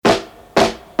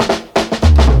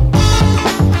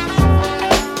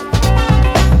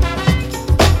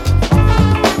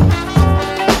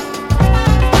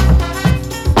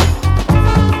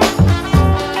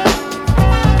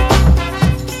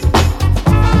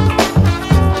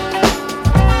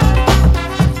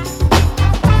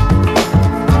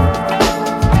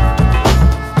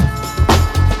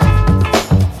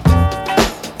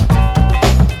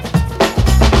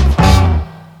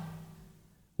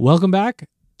Welcome back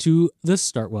to the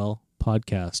Startwell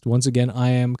podcast. Once again, I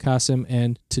am Kasim,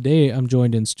 and today I'm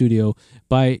joined in studio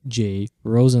by Jay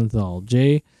Rosenthal.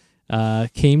 Jay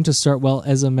came to Startwell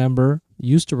as a member,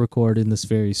 used to record in this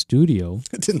very studio.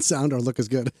 It didn't sound or look as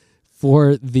good.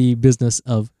 For the business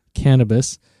of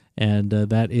Cannabis, and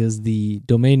that is the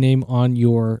domain name on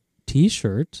your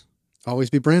t-shirt. Always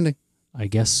be branding. I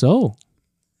guess so.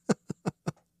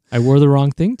 I wore the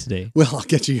wrong thing today. Well, I'll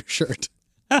get you your shirt.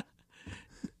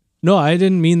 No, I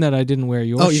didn't mean that I didn't wear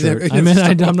your shirt. I mean,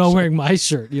 I'm not wearing my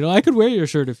shirt. You know, I could wear your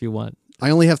shirt if you want.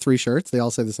 I only have 3 shirts. They all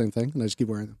say the same thing, and I just keep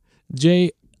wearing them. Jay,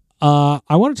 I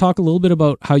want to talk a little bit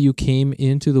about how you came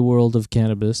into the world of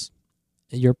cannabis,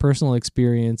 your personal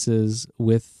experiences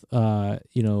with,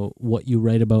 what you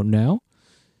write about now,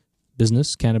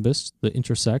 business, cannabis, the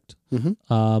intersect.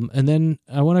 Mm-hmm. And then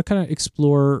I want to kind of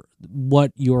explore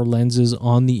what your lens is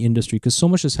on the industry, because so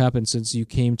much has happened since you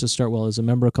came to Startwell as a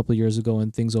member a couple of years ago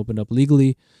and things opened up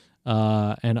legally.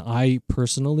 And I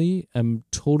personally am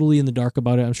totally in the dark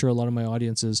about it. I'm sure a lot of my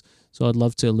audience is, so I'd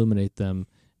love to illuminate them.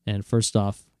 And first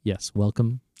off, yes,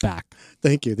 welcome back.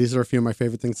 Thank you. These are a few of my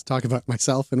favorite things to talk about,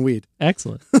 myself and weed.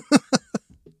 Excellent.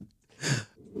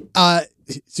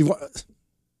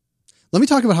 Let me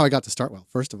talk about how I got to Startwell,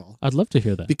 first of all. I'd love to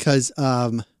hear that. Because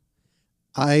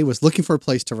I was looking for a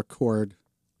place to record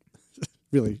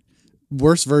really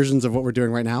worse versions of what we're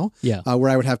doing right now. Yeah. Where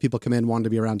I would have people come in wanting to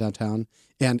be around downtown.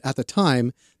 And at the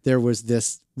time, there was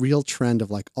this real trend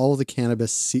of like all the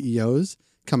cannabis CEOs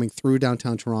coming through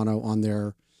downtown Toronto on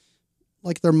their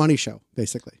money show,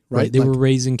 basically. Right? They were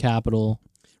raising capital.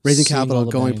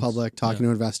 Going public, talking to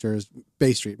investors,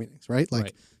 Bay Street meetings, right?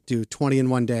 Like do 20 in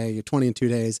one day, 20 in 2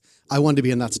 days. I wanted to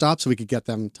be in that stop so we could get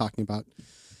them talking about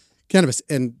cannabis.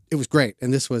 And it was great.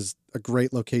 And this was a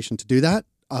great location to do that.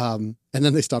 And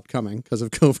then they stopped coming because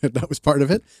of COVID. That was part of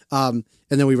it. And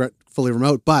then we went fully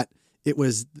remote. But it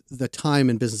was the time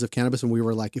in business of cannabis when we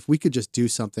were like, if we could just do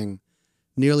something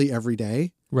nearly every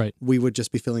day, right, we would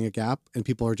just be filling a gap, and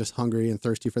people are just hungry and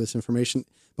thirsty for this information,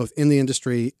 both in the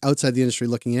industry, outside the industry,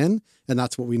 looking in, and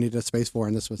that's what we needed a space for,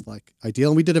 and this was like ideal,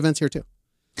 and we did events here too.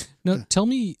 Now, tell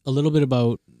me a little bit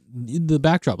about the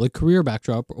backdrop, like career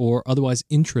backdrop or otherwise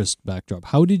interest backdrop.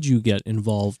 How did you get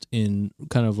involved in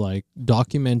kind of like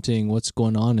documenting what's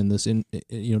going on in this,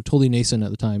 totally nascent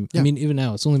at the time? Yeah. I mean, even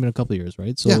now, it's only been a couple of years,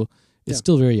 right? So it's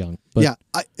still very young. But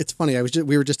it's funny.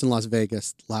 We were just in Las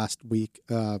Vegas last week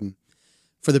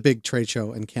for the big trade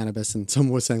show in cannabis, and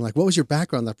someone was saying like, what was your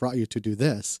background that brought you to do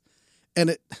this?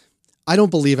 And I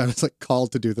don't believe I was like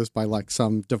called to do this by like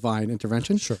some divine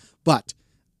intervention. Sure. But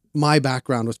my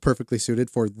background was perfectly suited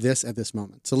for this at this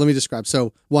moment. So let me describe.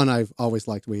 So one, I've always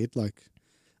liked weed. Like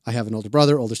I have an older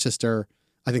brother, older sister.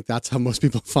 I think that's how most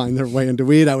people find their way into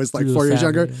weed. I was like 4 years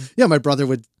younger. Yeah, my brother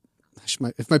would,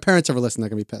 if my parents ever listen, they're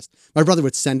going to be pissed. My brother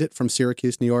would send it from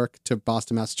Syracuse, New York to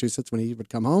Boston, Massachusetts when he would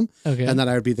come home. Okay. And then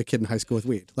I would be the kid in high school with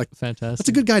weed. Like, fantastic. That's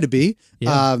a good guy to be.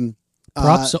 Yeah.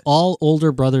 Props to all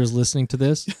older brothers listening to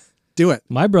this. Do it.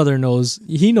 My brother knows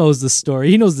the story.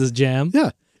 He knows this jam.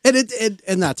 Yeah.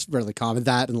 And that's really common,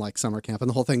 that and like summer camp and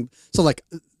the whole thing. So like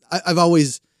I've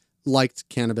always liked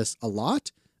cannabis a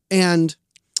lot, and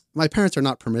my parents are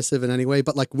not permissive in any way,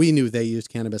 but like we knew they used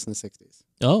cannabis in the 60s.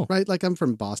 Oh. Right? Like I'm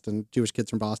from Boston, Jewish kids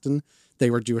from Boston.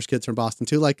 They were Jewish kids from Boston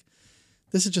too. Like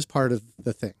this is just part of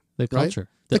the thing. The culture.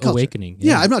 Right? The awakening.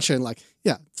 Yeah, I'm not saying like,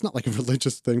 it's not like a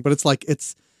religious thing, but it's like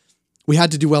we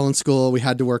had to do well in school, we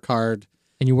had to work hard.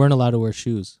 And you weren't allowed to wear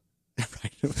shoes.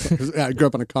 Right. I grew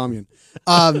up on a commune.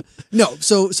 No,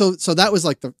 so that was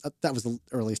like that was the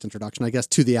earliest introduction, I guess,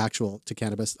 to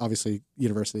cannabis. Obviously,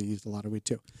 university used a lot of weed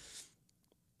too.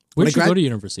 Where did you go to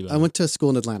university? I went to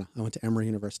school in Atlanta. I went to Emory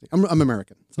University. I'm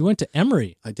American. You went to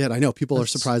Emory? I did. I know people are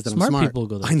surprised that I'm smart. People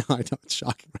go there. I know. It's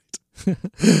shocking,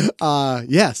 right?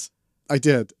 Yes, I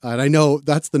did, and I know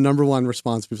that's the number one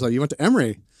response. People say, "You went to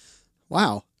Emory?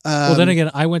 Wow." Well, then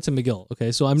again, I went to McGill.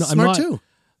 Okay, so I'm not too.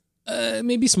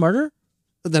 Maybe smarter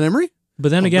than Emory. But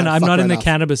then again, I'm not in the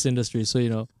cannabis industry, so you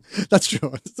know. That's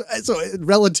true. So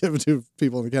relative to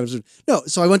people in the cannabis industry. No,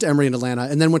 so I went to Emory in Atlanta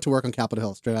and then went to work on Capitol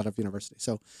Hill straight out of university.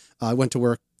 So I went to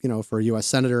work, for a U.S.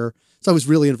 senator. So I was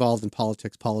really involved in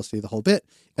politics, policy, the whole bit.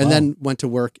 And then went to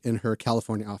work in her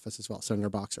California office as well, Senator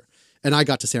Boxer. And I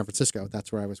got to San Francisco.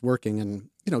 That's where I was working. And,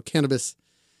 cannabis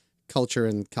culture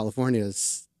in California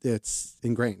it's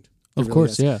ingrained. Of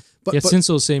course, yeah. But since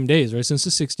those same days, right? Since the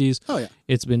 60s,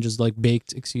 it's been just like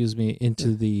baked,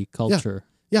 into the culture.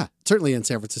 Yeah, certainly in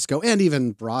San Francisco and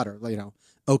even broader.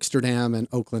 Oaksterdam and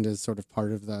Oakland is sort of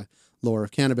part of the lore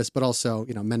of cannabis, but also,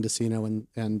 Mendocino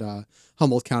and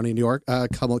Humboldt County, New York,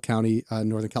 Humboldt County,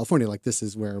 Northern California. Like this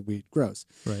is where weed grows.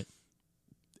 Right.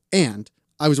 And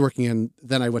I was working in,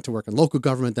 then I went to work in local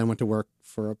government, then went to work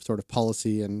for a sort of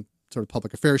policy and sort of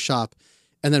public affairs shop,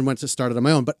 and then went to start it on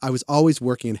my own. But I was always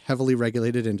working in heavily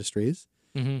regulated industries,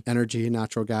 energy,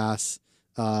 natural gas,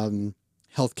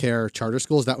 healthcare, charter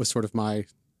schools. That was sort of my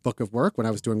book of work when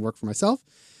I was doing work for myself.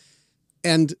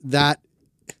 And that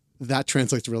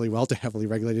translates really well to heavily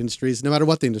regulated industries, no matter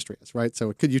what the industry is, right?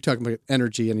 So you talk about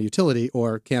energy and a utility,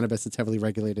 or cannabis, it's heavily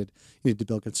regulated. You need to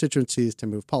build constituencies to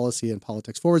move policy and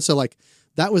politics forward. So like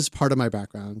that was part of my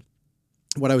background,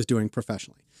 what I was doing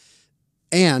professionally.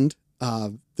 And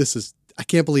I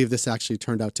can't believe this actually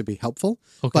turned out to be helpful.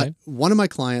 Okay. But one of my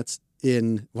clients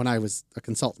when I was a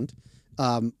consultant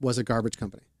was a garbage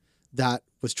company that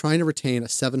was trying to retain a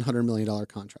 $700 million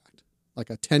contract, like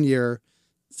a 10-year,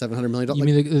 $700 million. You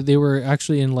mean they were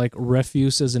actually in like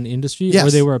refuse as an industry? Yes.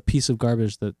 Or they were a piece of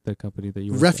garbage, the company that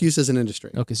you were Refuse as an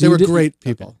industry. Okay. So they were great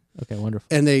people. Okay, wonderful.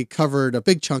 And they covered a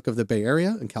big chunk of the Bay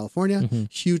Area in California.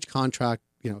 Huge contract,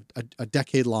 a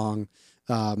decade long.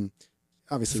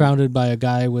 Obviously founded by a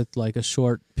guy with like a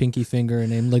short pinky finger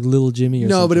named like Little Jimmy or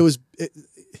something. No, but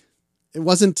it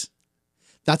wasn't.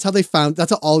 That's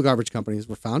how all garbage companies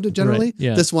were founded generally. Right,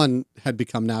 yeah. This one had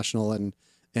become national and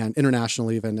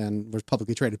international even, and was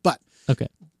publicly traded. But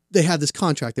they had this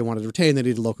contract they wanted to retain. They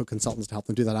needed local consultants to help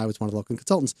them do that. I was one of the local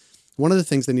consultants. One of the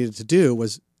things they needed to do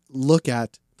was look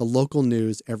at the local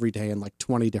news every day in like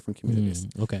 20 different communities.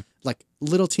 Like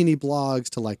little teeny blogs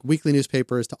to like weekly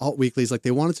newspapers to alt weeklies. Like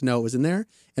they wanted to know what was in there,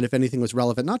 and if anything was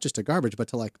relevant, not just to garbage, but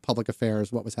to like public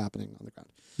affairs, what was happening on the ground.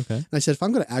 And I said, if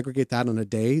I'm going to aggregate that on a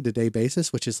day-to-day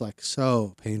basis, which is like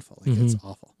so painful, like it's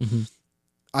awful,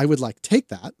 I would like take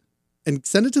that and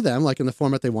send it to them like in the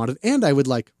format they wanted, and I would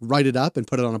like write it up and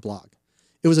put it on a blog.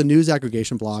 It was a news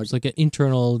aggregation blog. It's like an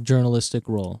internal journalistic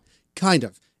role. Kind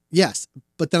of. Yes,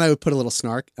 but then I would put a little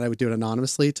snark, and I would do it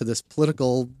anonymously to this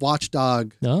political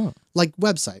watchdog like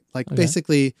website. Like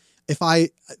basically,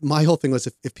 my whole thing was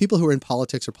if people who are in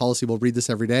politics or policy will read this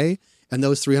every day, and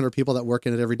those 300 people that work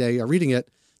in it every day are reading it,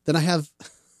 then I have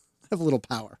a little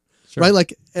power, right?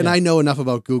 Like, and I know enough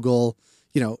about Google.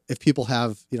 If people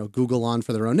have Google on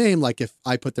for their own name, like if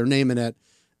I put their name in it,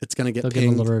 it's going to get pinged.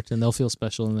 Get an alert, and they'll feel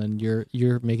special, and then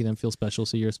you're making them feel special,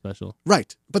 so you're special.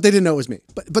 Right. But they didn't know it was me.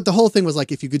 But the whole thing was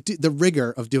like, if you could do the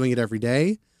rigor of doing it every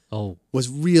day was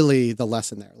really the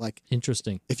lesson there. Like,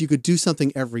 interesting. If you could do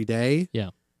something every day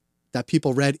that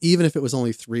people read, even if it was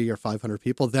only 300 or 500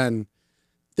 people, then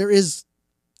there is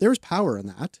power in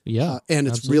that. Yeah. And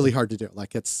it's really hard to do.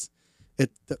 Like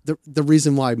the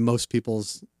reason why most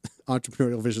people's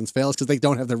entrepreneurial visions fail is because they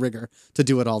don't have the rigor to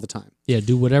do it all the time. Yeah,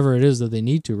 do whatever it is that they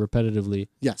need to repetitively.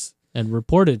 Yes. And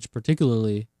reportage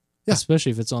particularly,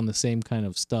 especially if it's on the same kind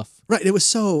of stuff. Right. It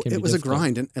was a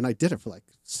grind, and I did it for like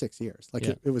 6 years. Like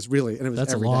it was really, and it was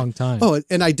That's every a long day. time. Oh,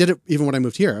 and I did it even when I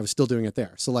moved here. I was still doing it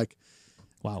there. So like,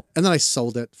 wow. And then I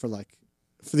sold it for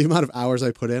the amount of hours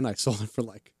I put in, I sold it for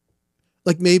like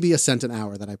maybe a cent an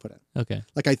hour that I put in. Okay.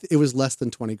 Like it was less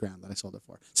than 20 grand that I sold it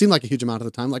for. Seemed like a huge amount at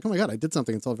the time. Like, oh my God, I did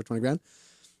something and sold it for 20 grand.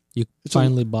 You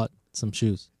finally bought some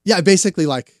shoes. Yeah, I basically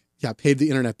paid the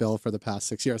internet bill for the past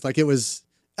 6 years. Like it was,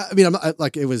 I'm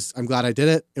glad I did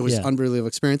it. It was an unbelievable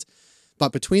experience.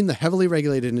 But between the heavily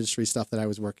regulated industry stuff that I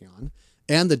was working on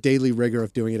and the daily rigor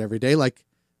of doing it every day, like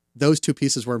those two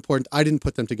pieces were important. I didn't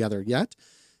put them together yet.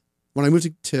 When I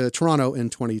moved to Toronto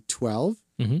in 2012,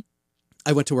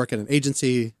 I went to work at an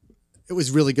agency. It was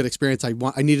a really good experience.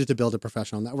 I needed to build a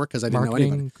professional network because I didn't know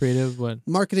anybody. Creative, what?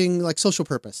 Marketing, like social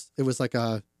purpose. It was like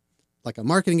a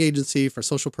marketing agency for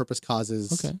social purpose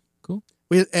causes. Okay, cool.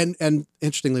 And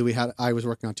interestingly, I was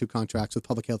working on 2 contracts with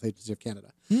Public Health Agency of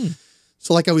Canada.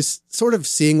 So like I was sort of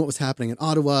seeing what was happening in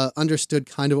Ottawa, understood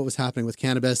kind of what was happening with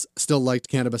cannabis, still liked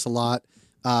cannabis a lot.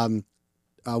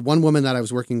 One woman that I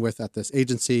was working with at this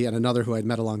agency and another who I'd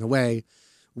met along the way,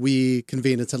 we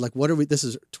convened and said, like, this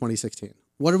is 2016.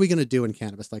 What are we going to do in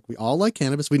cannabis? Like, we all like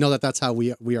cannabis. We know that that's how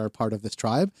we are part of this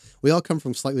tribe. We all come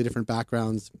from slightly different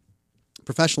backgrounds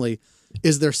professionally.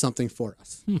 Is there something for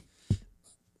us?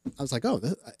 I was like,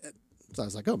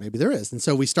 maybe there is. And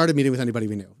so we started meeting with anybody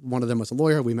we knew. One of them was a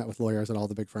lawyer. We met with lawyers at all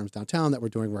the big firms downtown that were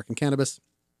doing work in cannabis.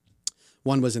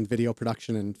 One was in video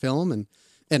production and film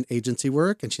and agency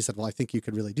work. And she said, well, I think you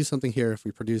could really do something here if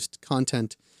we produced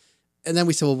content. And then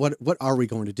we said, well, what are we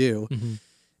going to do?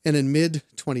 And in mid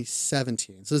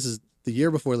 2017, so this is the year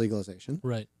before legalization,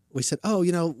 right? We said,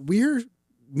 we're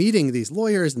meeting these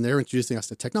lawyers and they're introducing us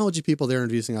to technology people. They're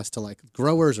introducing us to like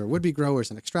growers or would-be growers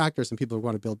and extractors and people who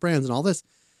want to build brands and all this.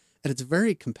 And it's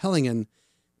very compelling. And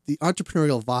the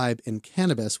entrepreneurial vibe in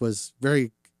cannabis was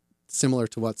very similar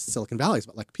to what Silicon Valley is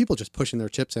about. Like people just pushing their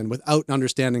chips in without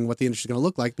understanding what the industry is going to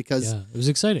look like because it was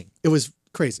exciting. It was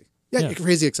crazy. Yeah,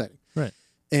 crazy exciting. Right.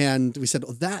 And we said,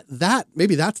 well, that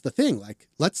maybe that's the thing. Like,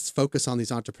 let's focus on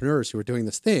these entrepreneurs who are doing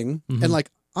this thing, and like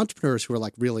entrepreneurs who are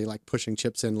like really like pushing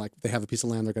chips in, like they have a piece of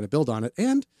land they're going to build on it,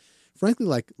 and frankly,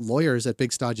 like lawyers at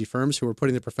big stodgy firms who are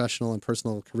putting their professional and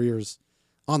personal careers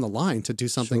on the line to do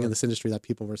something in this industry that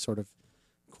people were sort of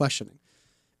questioning.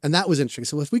 And that was interesting.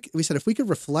 So we said if we could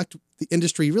reflect the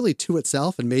industry really to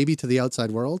itself and maybe to the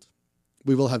outside world,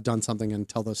 we will have done something and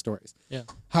tell those stories. Yeah.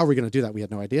 How are we going to do that? We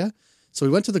had no idea. So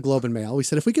we went to the Globe and Mail. We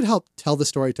said, if we could help tell the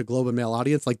story to Globe and Mail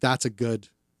audience, like that's a good,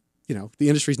 the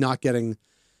industry's not getting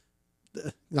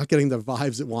the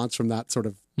vibes it wants from that sort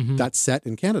of that set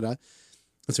in Canada.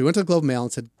 And so we went to the Globe and Mail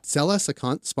and said, sell us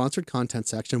a sponsored content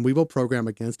section. We will program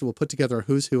against it. We'll put together a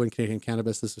who's who in Canadian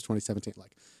cannabis. This was 2017.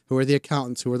 Like, who are the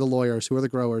accountants? Who are the lawyers? Who are the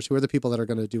growers? Who are the people that are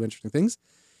going to do interesting things?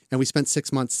 And we spent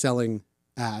 6 months selling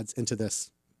ads into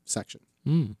this section.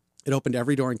 It opened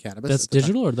every door in cannabis. That's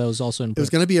digital, or that was also in print? It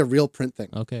was going to be a real print thing.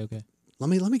 Okay. Let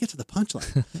me get to the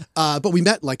punchline. But we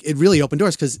met, like, it really opened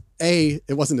doors because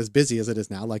it wasn't as busy as it is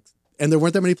now. Like, and there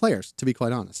weren't that many players, to be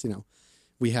quite honest.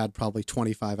 We had probably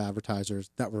 25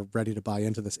 advertisers that were ready to buy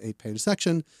into this 8-page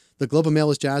section. The Globe and Mail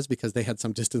was jazzed because they had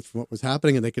some distance from what was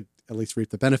happening and they could at least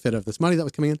reap the benefit of this money that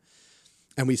was coming in.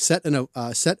 And we set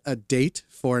a date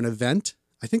for an event.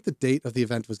 I think the date of the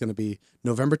event was going to be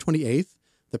November 28th.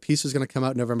 The piece was going to come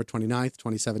out November 29th,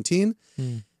 2017.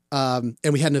 And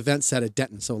we had an event set at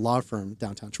Denton, so a law firm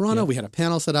downtown Toronto. We had a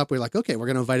panel set up. We were like, okay, we're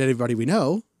going to invite everybody we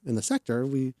know in the sector.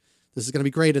 This is going to be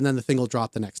great. And then the thing will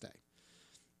drop the next day.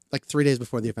 Like 3 days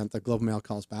before the event, the Globe and Mail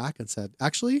calls back and said,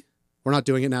 actually, we're not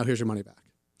doing it now. Here's your money back.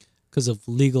 Because of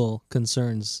legal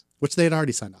concerns. Which they had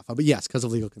already signed off on. But yes, because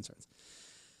of legal concerns.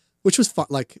 Which was fun.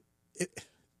 Like,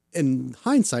 in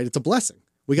hindsight, it's a blessing.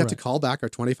 We got to call back our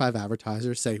 25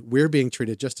 advertisers, say, we're being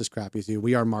treated just as crappy as you.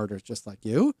 We are martyrs just like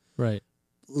you. Right.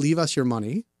 Leave us your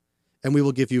money, and we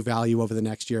will give you value over the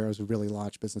next year as we really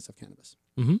launch Business of Cannabis.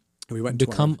 And we went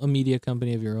Become a media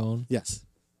company of your own. Yes.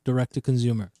 Direct to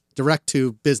consumer. Direct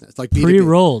to business, like B2B.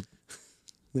 Pre-rolled.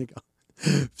 There you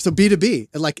go. So B2B.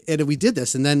 And we did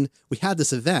this, and then we had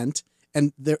this event,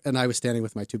 and I was standing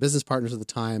with my 2 business partners at the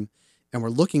time, and we're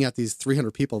looking at these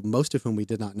 300 people, most of whom we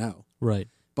did not know. Right.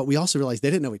 But we also realized they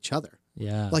didn't know each other.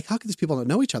 Yeah. Like, how could these people not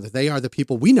know each other? They are the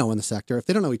people we know in the sector. If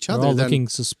they don't know each other, They're all then looking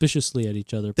suspiciously at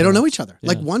each other. They don't know each other.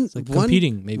 Yeah. Like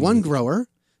competing, maybe. One grower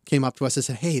came up to us and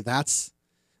said, hey,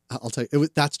 I'll tell you,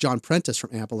 that's John Prentice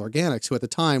from Ample Organics, who at the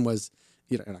time was,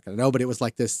 you're not going to know, but it was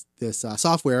like this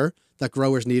software that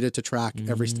growers needed to track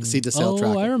every seed to sale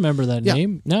tracking. Oh, I remember that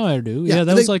name. Now I do. Yeah,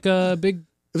 that was like a big...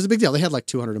 It was a big deal. They had like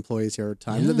 200 employees here at the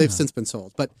time. Yeah. They've since been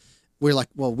sold. But we're like,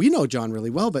 well, we know John really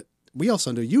well, but we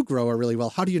also know you, grower, really well.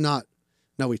 How do you not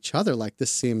know each other? Like,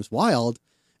 this seems wild.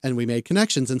 And we made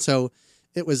connections. And so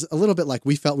it was a little bit like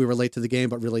we felt we were late to the game,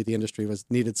 but really the industry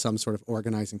needed some sort of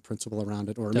organizing principle around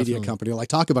it, or a media company. Like,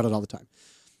 talk about it all the time.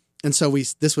 And so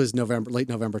this was late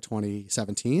November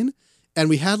 2017. And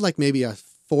we had like maybe a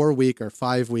 4-week or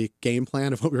 5-week game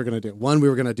plan of what we were going to do. One, we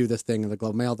were going to do this thing in the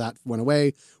Globe Mail. That went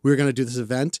away. We were going to do this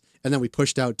event. And then we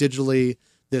pushed out digitally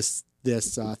this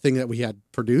thing that we had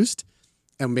produced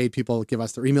and made people give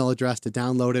us their email address to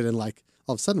download it. And like,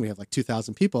 all of a sudden we have like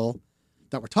 2,000 people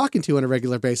that we're talking to on a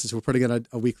regular basis. We're putting in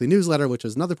a weekly newsletter, which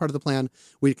was another part of the plan.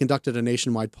 We conducted a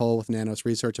nationwide poll with Nanos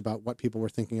Research about what people were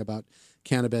thinking about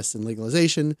cannabis and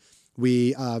legalization.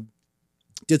 We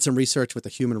did some research with the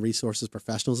Human Resources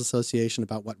Professionals Association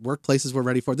about what workplaces were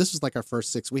ready for. This was like our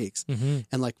first 6 weeks.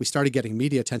 And like, we started getting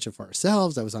media attention for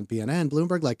ourselves. I was on BNN,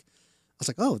 Bloomberg. Like, I was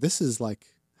like, oh, this is like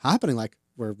happening. Like,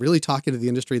 we're really talking to the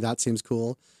industry. That seems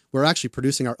cool. We're actually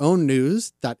producing our own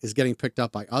news that is getting picked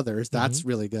up by others. That's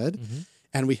really good.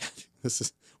 And we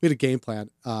had a game plan.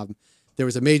 There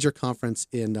was a major conference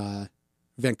in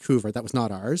Vancouver that was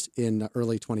not ours in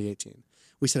early 2018.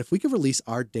 We said, if we could release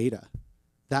our data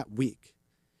that week,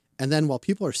 and then while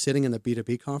people are sitting in the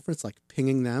B2B conference, like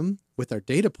pinging them with their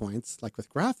data points, like with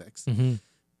graphics,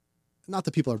 not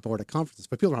that people are bored at conferences,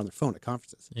 but people are on their phone at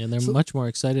conferences. Yeah, and they're much more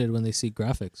excited when they see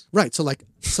graphics. Right. So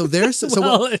there's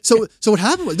so what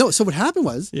happened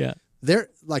was yeah. There,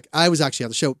 like, I was actually at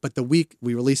the show, but the week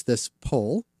we released this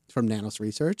poll from Nanos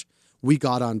Research, we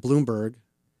got on Bloomberg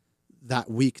that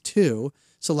week too.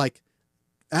 So like,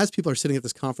 as people are sitting at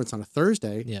this conference on a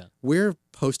Thursday, we're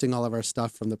posting all of our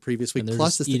stuff from the previous week. And they're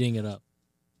plus just eating it up.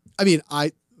 I mean,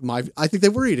 I think they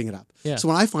were eating it up. Yeah. So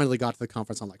when I finally got to the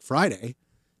conference on like Friday,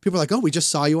 people were like, oh, we just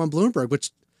saw you on Bloomberg,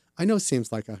 which I know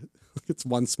seems like it's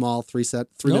one small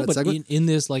 3-minute segment. In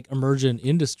this like emergent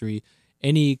industry,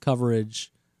 any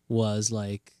coverage was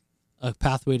like a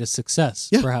pathway to success,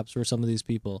 perhaps, for some of these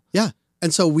people. Yeah.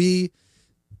 And so we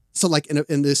So like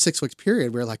in this 6 weeks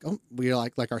period, we're like,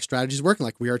 like our strategy's working.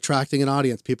 Like we are attracting an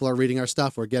audience. People are reading our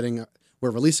stuff. We're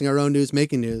releasing our own news,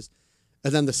 making news.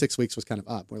 And then the 6 weeks was kind of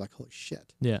up. We're like, holy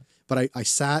shit. Yeah. But I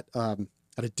sat at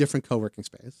a different co-working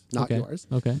space, not yours.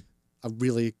 Okay. A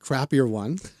really crappier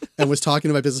one, and was talking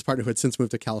to my business partner who had since moved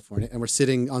to California, and we're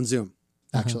sitting on Zoom,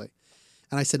 actually.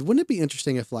 And I said, wouldn't it be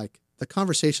interesting if like the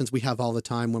conversations we have all the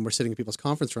time when we're sitting in people's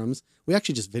conference rooms, we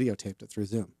actually just videotaped it through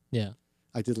Zoom. Yeah.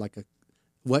 I did like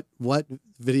what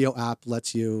video app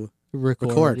lets you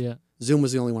record? Yeah. Zoom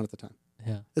was the only one at the time.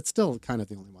 Yeah. It's still kind of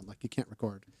the only one. Like you can't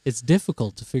record. It's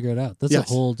difficult to figure it out. That's a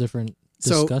whole different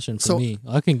discussion for me.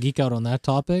 I can geek out on that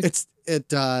topic.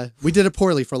 We did it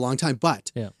poorly for a long time,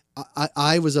 but yeah.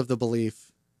 I was of the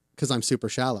belief, because I'm super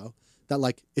shallow, that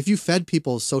like if you fed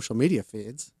people's social media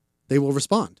feeds, they will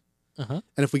respond. And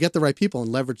if we get the right people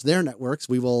and leverage their networks,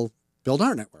 we will build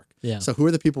our network. Yeah. So who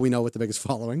are the people we know with the biggest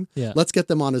following? Yeah. Let's get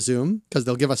them on a Zoom because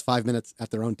they'll give us 5 minutes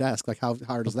at their own desk. Like how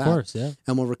hard is that? Of course, yeah.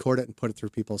 And we'll record it and put it through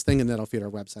people's thing, and that'll feed our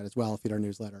website as well, feed our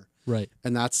newsletter. Right.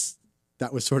 And that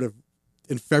was sort of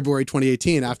in February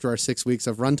 2018 after our 6 weeks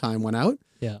of runtime went out.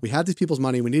 Yeah. We had these people's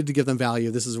money. We needed to give them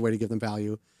value. This is a way to give them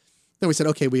value. Then we said,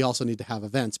 okay, we also need to have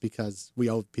events because we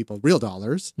owe people real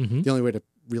dollars. The only way to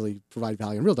really provide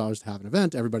value in real dollars is to have an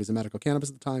event. Everybody's in medical cannabis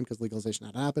at the time because legalization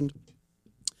hadn't happened.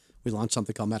 We launched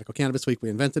something called Medical Cannabis Week. We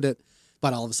invented it.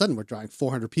 But all of a sudden, we're drawing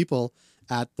 400 people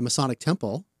at the Masonic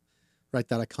Temple, right?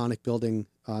 That iconic building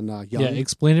on Yonge. Yeah,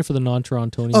 explain it for the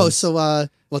non-Torontonians. Oh, so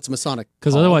what's Masonic?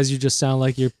 Because otherwise you just sound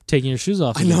like you're taking your shoes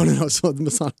off. No. So the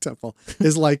Masonic Temple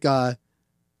is like,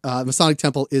 Masonic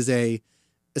Temple is an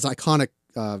iconic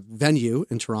venue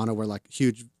in Toronto where like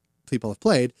huge people have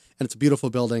played, and it's a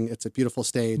beautiful building. It's a beautiful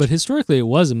stage. But historically it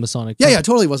was a Masonic Temple. Yeah, it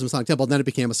totally was a Masonic Temple. And then it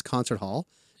became a concert hall.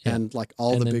 Yeah. And like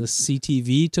all and the then big the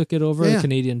CTV took it over,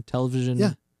 Canadian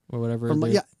television or whatever.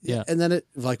 Yeah. And then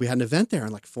we had an event there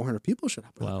and like 400 people showed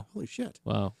up. Wow. Like, holy shit.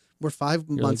 Wow. We're 5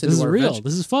 months into our venture.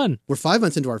 This is fun. We're 5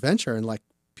 months into our venture, and like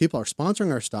people are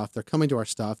sponsoring our stuff. They're coming to our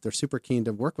stuff. They're super keen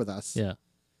to work with us. Yeah.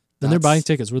 Then they're buying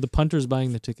tickets. We're the punters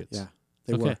buying the tickets. Yeah.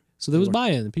 They were. So there was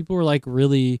buy-in. People were like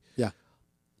really. Yeah.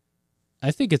 I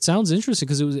think it sounds interesting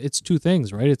because it's two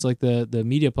things, right? It's like the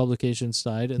media publication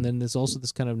side, and then there's also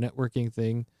this kind of networking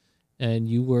thing. And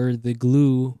you were the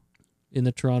glue in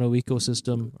the Toronto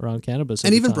ecosystem around cannabis.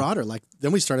 And even broader. Like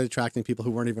then we started attracting people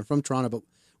who weren't even from Toronto, but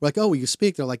we're like, oh, will you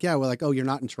speak? They're like, yeah. We're like, oh, you're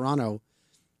not in Toronto.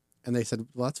 And they said,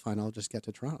 well, that's fine. I'll just get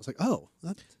to Toronto. I was like, oh.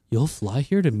 You'll fly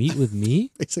here to meet with me?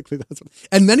 Basically, that's what.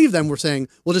 And many of them were saying,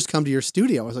 we'll just come to your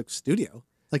studio. I was like, studio?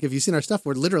 Like, if you've seen our stuff,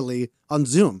 we're literally on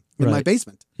Zoom in my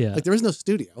basement. Yeah. Like, there is no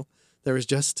studio. There is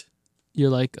just... You're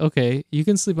like, okay, you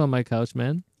can sleep on my couch,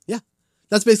 man. Yeah.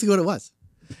 That's basically what it was.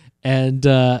 And,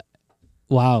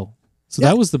 wow. So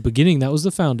that was the beginning. That was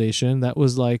the foundation. That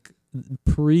was like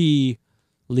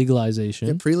pre-legalization.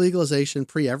 Yeah, pre-legalization,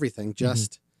 pre-everything.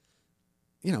 Just,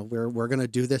 we're going to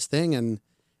do this thing. And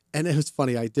it was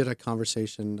funny. I did a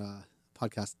conversation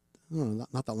podcast,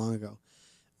 not that long ago,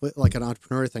 with like an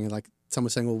entrepreneur thing. And like someone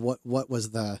was saying, well, what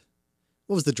was the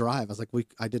drive? I was like,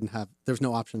 there's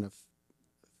no option of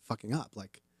fucking up.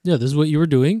 Like, yeah, this is what you were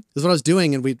doing. This is what I was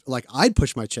doing, and I'd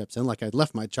push my chips in. Like I'd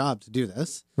left my job to do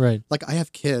this. Right. Like I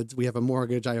have kids. We have a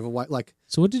mortgage. I have a wife. Like.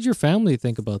 So what did your family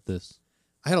think about this?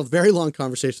 I had a very long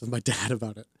conversation with my dad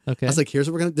about it. Okay. I was like, here's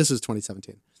what we're gonna. This was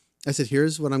 2017. I said,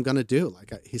 here's what I'm gonna do.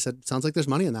 Like he said, sounds like there's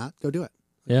money in that. Go do it.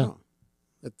 Like, yeah.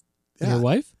 And your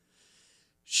wife?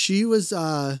 She was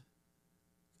okay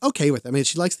with it. I mean,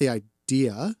 she likes the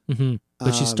idea. Mm-hmm.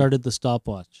 But she started the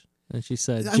stopwatch. And she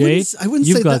said, Jay,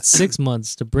 you've got 6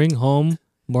 months to bring home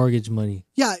mortgage money.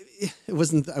 Yeah, I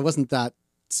wasn't that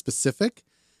specific,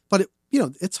 but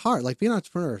it's hard. Like being an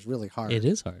entrepreneur is really hard. It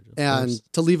is hard. And course.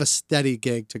 To leave a steady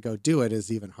gig to go do it is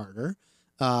even harder.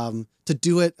 To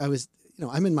do it,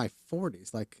 I'm in my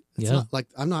 40s. Like, it's not like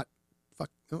I'm not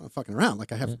fucking around.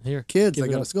 Like I have kids that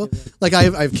go to school. Like I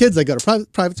have kids that go to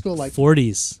private school. Like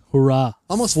 40s, hurrah!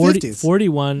 Almost 50s.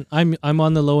 41. I'm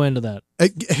on the low end of that.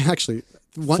 Actually,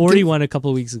 41 a couple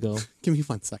of weeks ago. Give me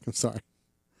 1 second. I'm sorry.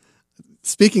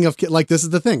 Speaking of kids, like this is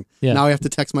the thing. Yeah. Now I have to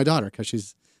text my daughter because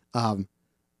she's. I'm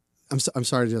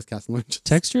sorry to just cast lunch.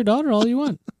 Text your daughter all you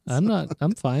want. I'm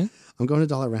fine. I'm going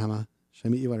to Dollarama. Should I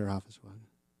meet you at her office?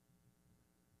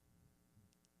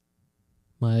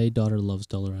 My daughter loves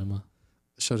Dollarama.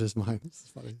 So does mine. This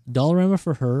is funny. Dollarama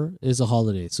for her is a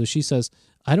holiday. So she says,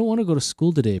 I don't want to go to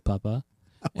school today, Papa.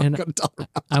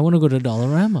 I want to go to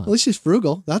Dollarama. At least she's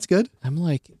frugal. That's good. I'm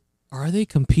like, are they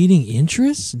competing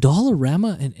interests?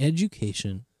 Dollarama and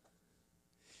education.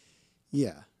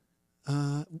 Yeah.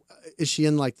 Is she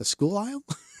in like the school aisle?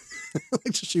 Like,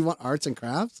 does she want arts and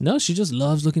crafts? No, she just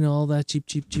loves looking at all that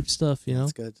cheap stuff, you know?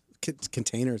 That's good.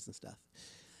 Containers and stuff.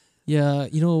 Yeah,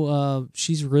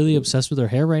 she's really obsessed with her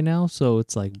hair right now, so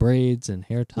it's like braids and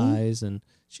hair ties, and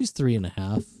she's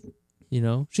 3.5.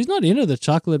 She's not into the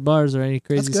chocolate bars or any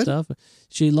crazy stuff.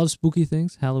 She loves spooky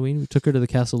things. Halloween, we took her to the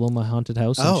Casa Loma haunted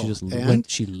house, and she just went.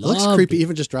 She loved it. Looks creepy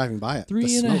even just driving by it.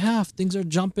 3.5, things are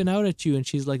jumping out at you, and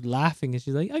she's like laughing, and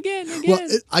she's like, again. Well,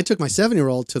 I took my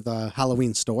 7-year-old to the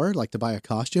Halloween store, like to buy a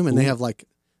costume, and they have like,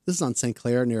 this is on St.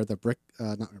 Clair near the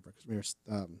near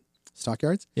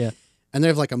Stockyards. Yeah. And they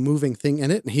have like a moving thing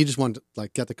in it, and he just wanted to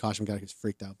like get the costume. Guy who's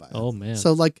freaked out by it. Oh man!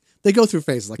 So like they go through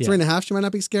phases. Like 3.5, she might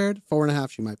not be scared.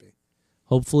 4.5, she might be.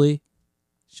 Hopefully,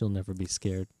 she'll never be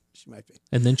scared. She might be.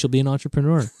 And then she'll be an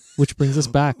entrepreneur, which brings us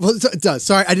back. Well, it does.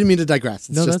 Sorry, I didn't mean to digress.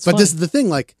 That's but fine. This is the thing.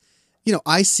 Like,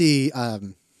 I see,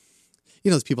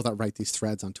 those people that write these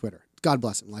threads on Twitter. God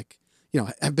bless them. Like,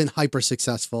 have been hyper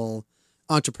successful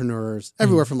entrepreneurs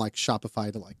everywhere from like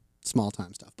Shopify to like small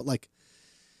time stuff. But like,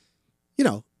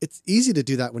 it's easy to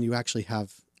do that when you actually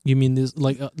have. You mean this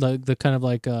like the kind of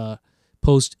like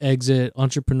post-exit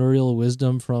entrepreneurial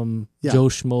wisdom from Joe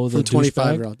Schmo, the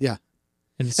 25-year-old,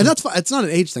 and that's fine. It's not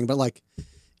an age thing, but like,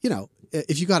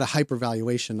 if you got a hyper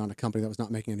valuation on a company that was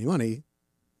not making any money,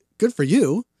 good for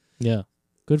you. Yeah,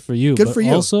 good for you. Good for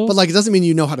you. Also, but like, it doesn't mean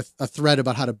you know a thread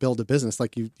about how to build a business.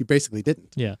 Like you basically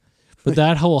didn't. Yeah, but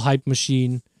that whole hype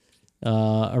machine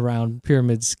around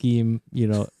pyramid scheme,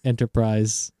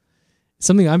 enterprise.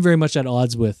 Something I'm very much at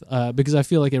odds with because I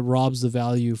feel like it robs the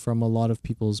value from a lot of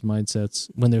people's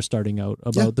mindsets when they're starting out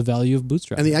about the value of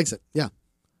bootstrapping. And the exit,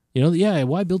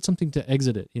 why build something to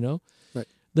exit it, Right.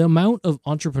 The amount of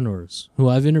entrepreneurs who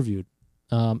I've interviewed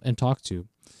and talked to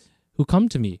who come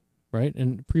to me, right,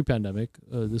 and pre-pandemic,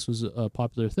 this was a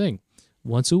popular thing.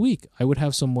 Once a week, I would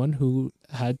have someone who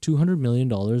had $200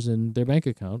 million in their bank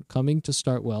account coming to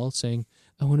Start Well saying,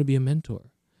 I want to be a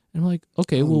mentor. And I'm like,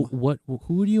 okay, who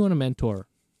do you want to mentor?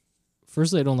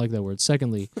 Firstly, I don't like that word.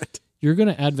 Secondly, you're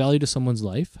going to add value to someone's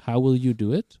life. How will you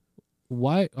do it?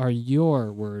 Why are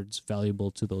your words valuable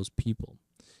to those people?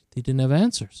 They didn't have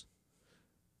answers.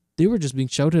 They were just being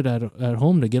shouted at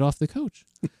home to get off the couch.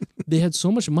 They had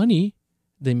so much money,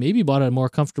 they maybe bought a more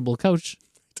comfortable couch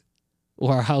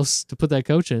or a house to put that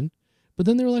couch in. But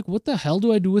then they were like, what the hell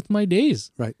do I do with my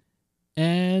days? Right.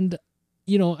 And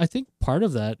I think part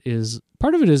of it is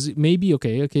maybe,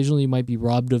 okay, occasionally you might be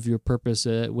robbed of your purpose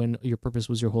when your purpose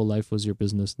was your whole life was your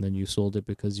business and then you sold it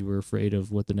because you were afraid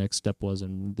of what the next step was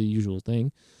and the usual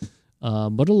thing.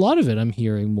 But a lot of it I'm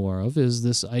hearing more of is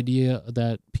this idea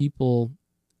that people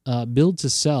build to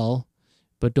sell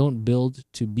but don't build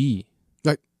to be.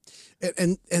 Right.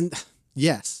 And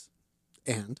yes,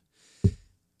 and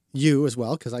you as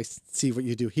well, because I see what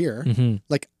you do here. Mm-hmm.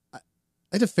 Like,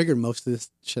 I had to figure most of this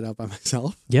shit out by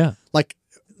myself. Yeah. Like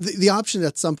the option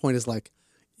at some point is like,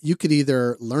 you could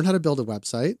either learn how to build a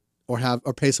website or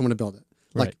pay someone to build it.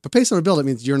 Like, right. But pay someone to build it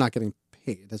means you're not getting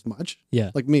paid as much.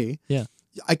 Yeah. Like me. Yeah.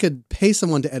 I could pay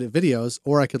someone to edit videos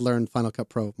or I could learn Final Cut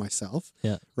Pro myself.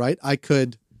 Yeah. Right. I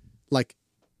could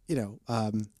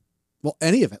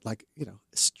any of it, like,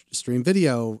 stream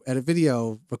video, edit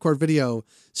video, record video,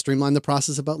 streamline the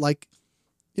process about like,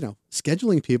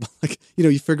 scheduling people, like,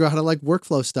 you figure out how to like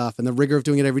workflow stuff and the rigor of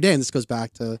doing it every day. And this goes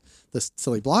back to this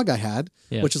silly blog I had,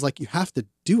 which is like, you have to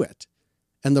do it.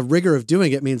 And the rigor of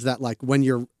doing it means that like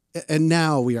and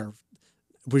now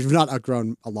we've not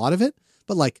outgrown a lot of it,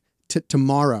 but like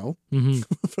tomorrow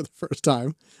for the first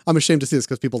time, I'm ashamed to see this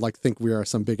because people like think we are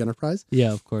some big enterprise.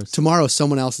 Yeah, of course. Tomorrow,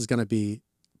 someone else is going to be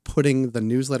putting the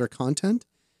newsletter content,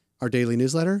 our daily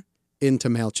newsletter, into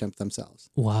MailChimp themselves.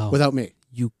 Wow. Without me.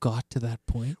 You got to that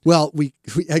point? Well, we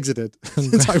exited.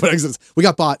 Talk about exits. We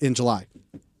got bought in July.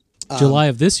 July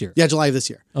of this year? Yeah, July of this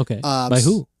year. Okay. By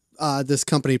who? This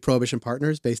company, Prohibition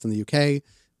Partners, based in the UK,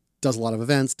 does a lot of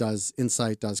events, does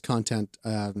insight, does content.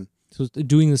 So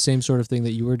doing the same sort of thing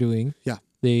that you were doing. Yeah.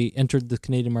 They entered the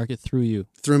Canadian market through you.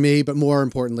 Through me, but more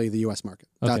importantly, the US market.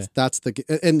 Okay. That's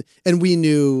and we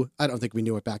knew, I don't think we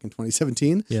knew it back in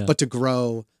 2017, but to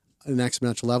grow an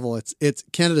exponential level, it's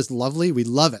Canada's lovely. We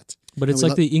love it. But it's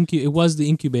like it was the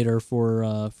incubator for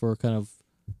kind of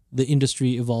the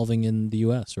industry evolving in the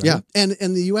US, right? Yeah. And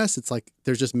in the US, it's like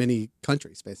there's just many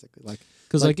countries basically.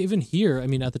 Because like even here, I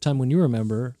mean, at the time when you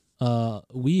remember,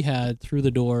 we had through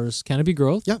the doors Cannabis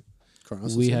Growth. Yeah.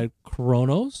 Kronos. We had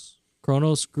Kronos.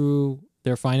 Kronos grew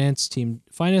their finance team.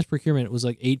 Finance procurement was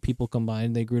like 8 people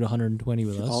combined. They grew to 120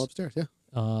 with us. All upstairs, yeah.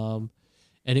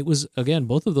 And it was, again,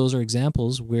 both of those are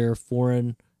examples where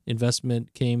foreign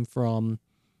investment came from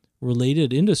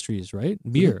related industries, right?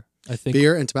 Beer, I think.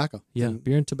 Beer and tobacco. Yeah,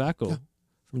 beer and tobacco.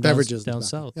 from beverages down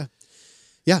south. Yeah.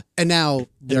 Yeah. And now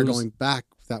they're going back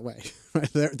that way. Right?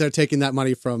 They're taking that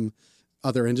money from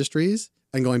other industries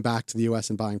and going back to the U.S.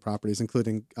 and buying properties,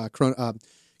 including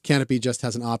Canopy just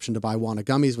has an option to buy Wana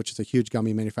Gummies, which is a huge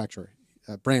gummy manufacturer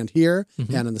brand here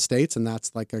and in the States. And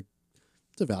that's like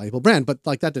it's a valuable brand, but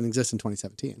like that didn't exist in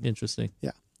 2017. Interesting.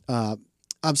 Yeah.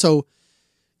 So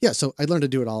I learned to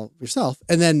do it all yourself.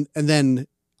 And then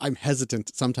I'm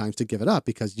hesitant sometimes to give it up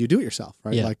because you do it yourself,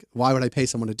 right? Yeah. Like, why would I pay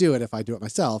someone to do it if I do it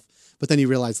myself? But then you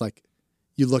realize, like,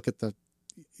 you look at the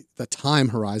time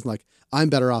horizon, like, I'm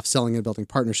better off selling and building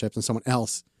partnerships and someone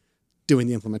else doing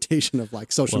the implementation of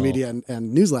like social media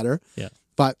and newsletter. Yeah.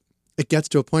 But it gets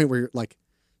to a point where you're like,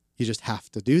 you just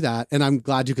have to do that. And I'm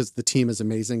glad you, because the team is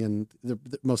amazing and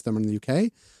most of them are in the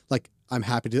UK. Like, I'm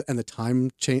happy to, and the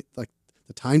time change, like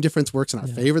the time difference works in our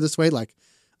favor this way. Like,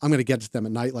 I'm going to get to them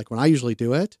at night, like when I usually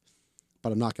do it,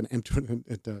 but I'm not going to enter it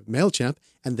into MailChimp,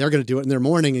 and they're going to do it in their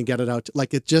morning and get it out.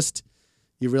 Like, it just,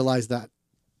 you realize that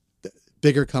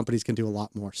bigger companies can do a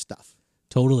lot more stuff.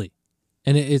 Totally.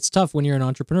 And it's tough when you're an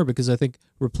entrepreneur because I think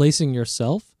replacing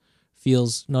yourself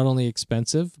feels not only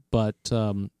expensive, but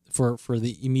for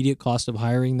the immediate cost of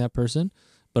hiring that person,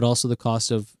 but also the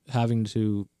cost of having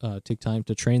to take time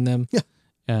to train them,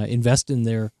 invest in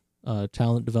their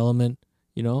talent development,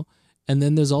 you know? And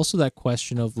then there's also that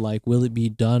question of like, will it be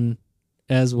done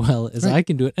as well as I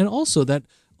can do it? And also that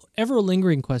ever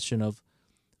lingering question of,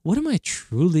 what am I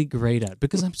truly great at?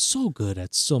 Because I'm so good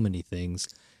at so many things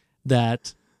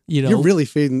that, you know. You're really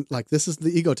feeding, like, this is the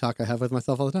ego talk I have with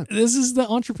myself all the time. This is the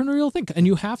entrepreneurial thing. And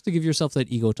you have to give yourself that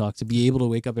ego talk to be able to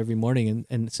wake up every morning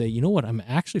and say, you know what, I'm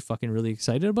actually fucking really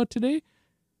excited about today.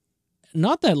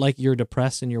 Not that like you're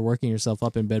depressed and you're working yourself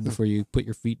up in bed before you put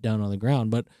your feet down on the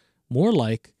ground, but more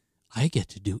like, I get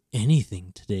to do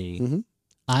anything today. Mm-hmm.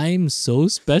 I'm so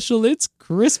special. It's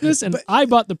Christmas and I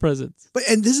bought the presents.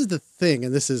 And this is the thing,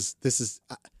 and this is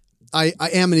I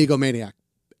am an egomaniac,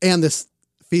 and this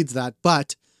feeds that.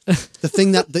 But the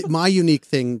thing my unique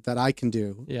thing that I can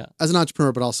do as an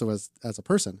entrepreneur, but also as a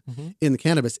person in the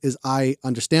cannabis, is I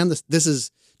understand this. This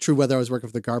is true whether I was working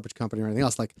for the garbage company or anything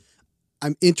else. Like,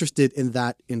 I'm interested in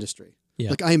that industry.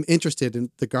 Yeah. Like, I am interested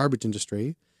in the garbage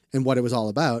industry and what it was all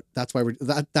about. That's why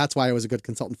that's why I was a good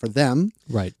consultant for them.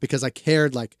 Right. Because I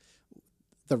cared, like,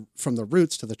 from the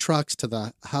roots to the trucks to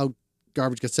the how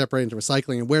garbage gets separated into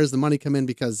recycling and where's the money come in,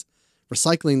 because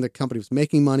recycling, the company was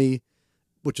making money,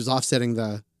 which was offsetting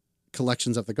the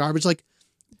collections of the garbage. Like,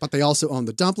 but they also own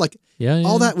the dump. Like,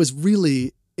 all that was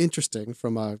really interesting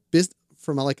from a business,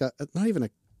 not even a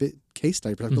case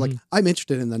study, but like, I'm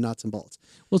interested in the nuts and bolts.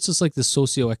 Well, it's just like the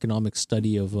socioeconomic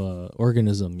study of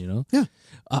organism, you know? Yeah.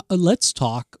 Let's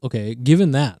talk. Okay.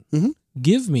 Given that,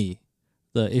 give me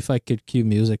if I could cue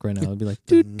music right now, I'd be like,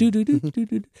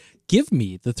 give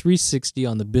me the 360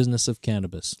 on the business of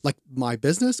cannabis. Like my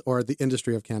business or the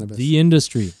industry of cannabis? The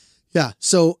industry. Yeah.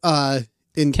 So,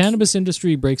 in cannabis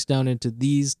industry breaks down into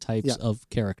these types of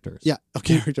characters. Yeah. Of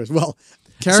characters. Well,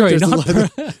 characters.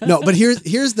 Sorry, no, but here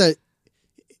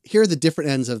are the different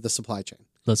ends of the supply chain.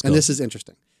 Let's go. And this is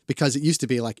interesting because it used to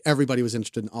be like everybody was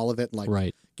interested in all of it. And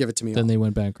like, give it to me. Then they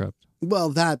went bankrupt. Well,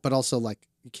 that, but also like,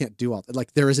 you can't do all that.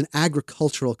 Like, there is an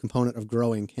agricultural component of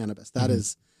growing cannabis. That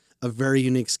is a very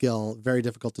unique skill, very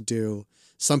difficult to do.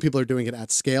 Some people are doing it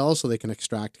at scale so they can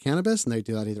extract cannabis, and they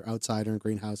do that either outside or in a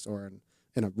greenhouse or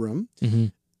in a room. Mm-hmm.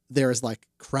 There is like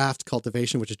craft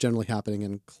cultivation, which is generally happening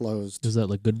in closed. Is that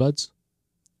like Good Buds?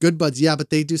 Good Buds, yeah, but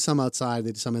they do some outside,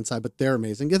 they do some inside, but they're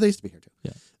amazing. Yeah, they used to be here too.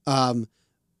 Yeah.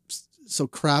 So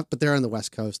craft, but they're on the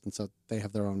West Coast, and so they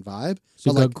have their own vibe. So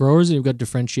you've got growers and you've got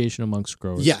differentiation amongst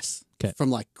growers. Yes. Okay. From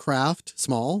like craft,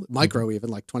 small, micro, even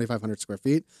like 2,500 square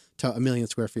feet to 1 million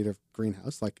square feet of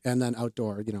greenhouse, like, and then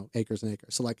outdoor, acres and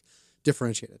acres. So like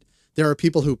differentiated. There are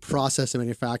people who process and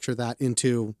manufacture that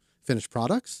into finished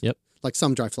products. Yep. Like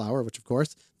some dry flower, which of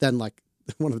course, then like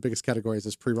one of the biggest categories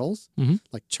is pre-rolls,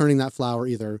 like turning that flower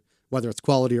either, whether it's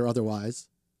quality or otherwise,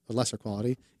 or lesser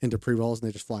quality, into pre-rolls, and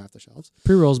they just fly off the shelves.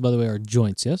 Pre-rolls, by the way, are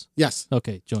joints, yes? Yes.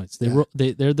 Okay, joints. They're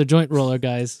the joint roller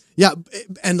guys. Yeah,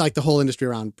 and like the whole industry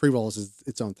around pre-rolls is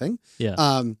its own thing. Yeah.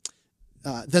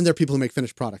 Then there are people who make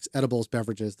finished products, edibles,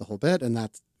 beverages, the whole bit, and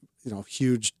that's,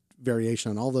 huge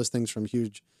variation on all those things, from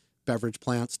huge beverage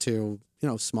plants to,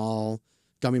 small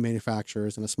gummy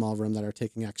manufacturers in a small room that are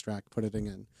taking extract, putting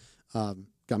it in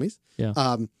gummies.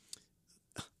 Yeah.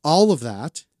 All of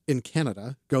that in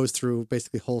Canada goes through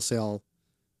basically wholesale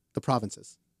the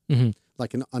provinces. Mm-hmm.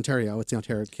 Like in Ontario, it's the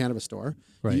Ontario Cannabis Store.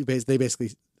 Right. They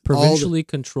basically provincially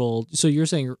controlled. So you're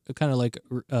saying kind of like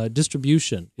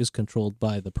distribution is controlled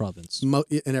by the province. In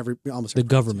almost the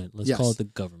government. Let's call it the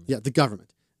government. Yeah, the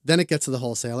government. Then it gets to the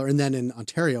wholesaler. And then in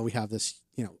Ontario, we have this,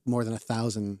 more than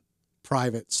 1,000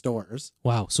 private stores.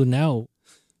 Wow. So now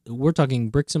we're talking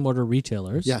bricks and mortar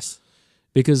retailers. Yes.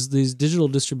 Because these digital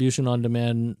distribution on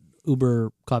demand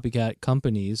Uber copycat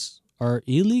companies are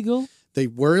illegal. They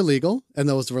were illegal, and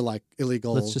those were like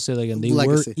illegal. Let's just say that again. They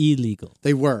legacy. were illegal.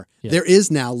 They were. Yeah. There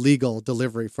is now legal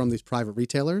delivery from these private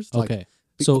retailers. Okay.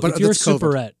 So if you're a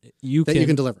superette, you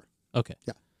can deliver. Okay.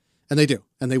 Yeah. And they do,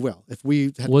 and they will. If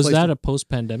we had was that a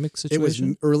post-pandemic situation? It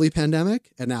was early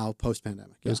pandemic, and now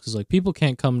post-pandemic. It was because people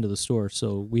can't come to the store,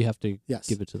 so we have to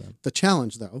give it to them. The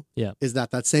challenge, though, is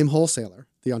that same wholesaler,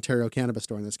 the Ontario Cannabis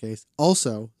Store in this case,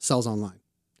 also sells online.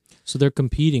 So they're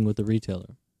competing with the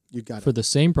retailer. You got it. For the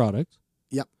same product.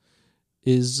 Yep.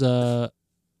 Is it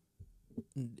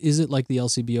like the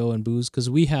LCBO and booze? Because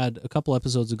we had a couple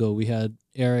episodes ago, we had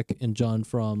Eric and John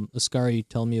from Ascari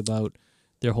tell me about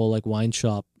their whole wine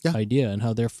shop idea and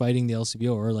how they're fighting the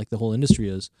LCBO, or the whole industry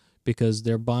is, because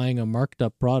they're buying a marked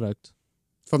up product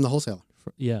from the wholesaler.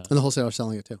 And the wholesaler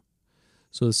selling it too.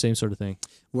 So the same sort of thing.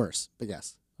 Worse, but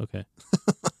yes. Okay.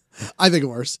 I think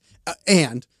worse.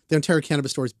 And the Ontario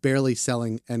Cannabis Store is barely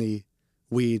selling any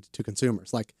weed to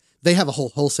consumers. They have a whole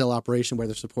wholesale operation where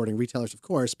they're supporting retailers, of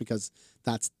course, because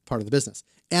that's part of the business.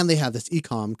 And they have this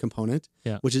e-com component,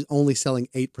 which is only selling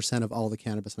 8% of all the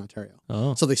cannabis in Ontario.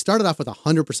 Oh. So they started off with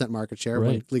 100% market share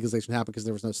when legalization happened because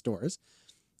there was no stores,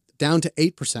 down to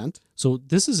 8%. So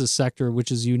this is a sector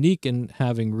which is unique in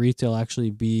having retail actually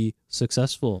be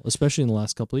successful, especially in the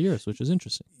last couple of years, which is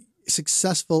interesting.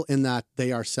 Successful in that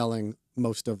they are selling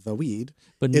most of the weed,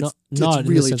 but not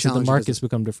in the sense that the market's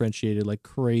become differentiated like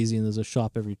crazy, and there's a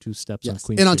shop every 2 steps on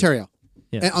Queen Street. In Ontario,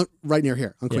 and right near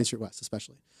here on Queen Street West,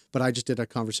 especially. But I just did a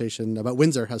conversation about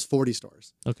Windsor has 40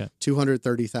 stores. Okay,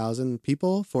 230,000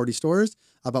 people, 40 stores,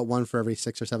 about one for every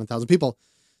 6,000 or 7,000 people.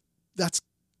 That's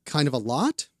kind of a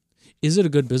lot. Is it a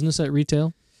good business at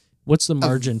retail? What's the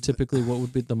margin typically? What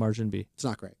would the margin be? It's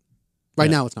not great.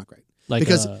 Right now, it's not great.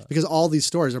 Because all these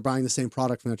stores are buying the same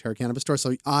product from the Ontario Cannabis Store.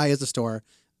 So I, as a store,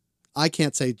 I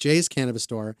can't say Jay's Cannabis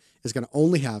Store is going to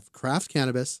only have craft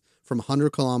cannabis from 100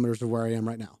 kilometers to where I am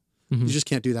right now. Mm-hmm. You just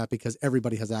can't do that because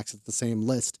everybody has access to the same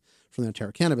list from the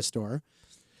Ontario Cannabis Store.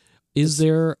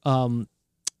 Are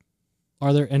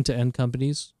there end-to-end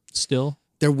companies still?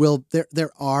 There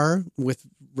are, with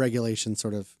regulation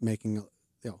sort of making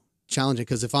challenging,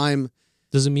 because if I'm...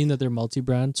 Does it mean that they're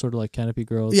multi-brand, sort of like Canopy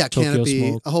Growth? Yeah, Tokyo Canopy,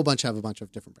 Smoke? a whole bunch have a bunch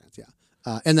of different brands,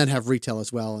 and then have retail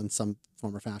as well in some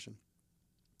form or fashion.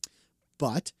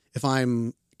 But if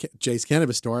I'm Jay's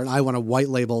Cannabis Store and I want to white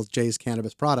label Jay's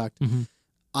Cannabis product,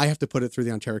 I have to put it through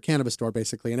the Ontario Cannabis Store,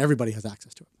 basically, and everybody has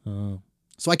access to it. Oh.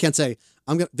 So I can't say,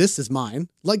 this is mine,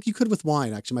 like you could with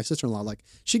wine, actually. My sister-in-law,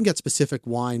 she can get specific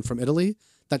wine from Italy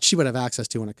that she would have access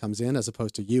to when it comes in, as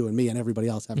opposed to you and me and everybody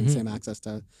else having the same access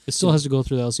to. It still has to go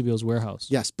through the LCBO's warehouse.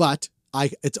 Yes, but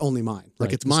it's only mine.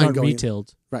 Right. It's mine not going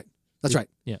retailed. Right. That's right.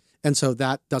 Yeah. And so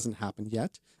that doesn't happen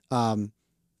yet,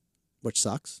 which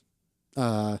sucks.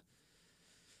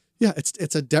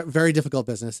 It's a very difficult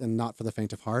business and not for the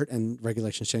faint of heart, and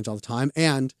regulations change all the time.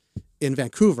 And in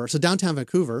Vancouver, so downtown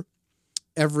Vancouver,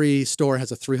 every store has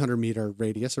a 300-meter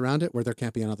radius around it where there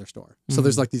can't be another store. So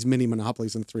there's these mini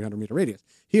monopolies in the 300-meter radius.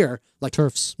 Here,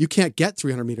 turfs. You can't get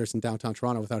 300 meters in downtown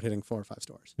Toronto without hitting 4 or 5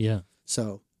 stores. Yeah.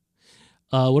 So,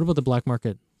 what about the black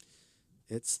market?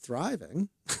 It's thriving.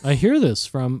 I hear this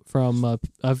from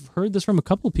I've heard this from a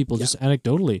couple of people, just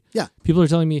anecdotally. Yeah. People are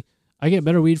telling me I get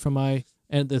better weed from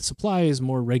and the supply is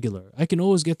more regular. I can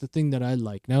always get the thing that I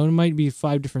like. Now, it might be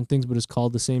 5 different things, but it's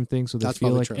called the same thing, so they feel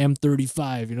like true.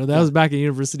 M35. That was back in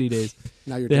university days.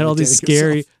 Now they had all these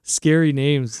scary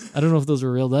names. I don't know if those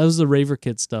were real. That was the Raver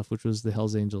Kid stuff, which was the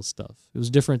Hells Angels stuff. It was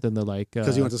different than the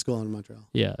because you went to school in Montreal.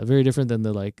 Yeah, very different than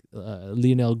the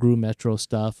Lionel Gru Metro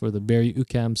stuff or the Barry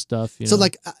Ucam stuff.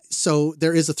 So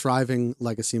there is a thriving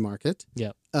legacy market.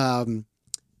 Yeah.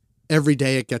 Every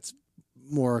day it gets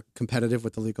more competitive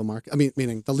with the legal market.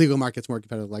 Meaning the legal market's more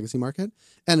competitive with the legacy market.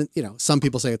 And, some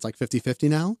people say it's 50-50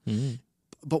 now. Mm-hmm.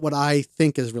 But what I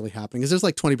think is really happening is there's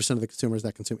 20% of the consumers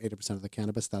that consume 80% of the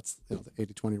cannabis. That's the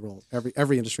 80-20 rule.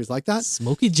 Every industry is like that.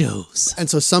 Smoky Joes. And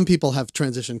so some people have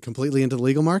transitioned completely into the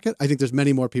legal market. I think there's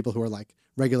many more people who are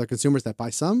regular consumers that buy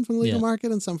some from the legal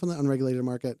market and some from the unregulated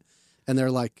market. And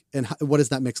they're what does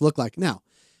that mix look like? Now,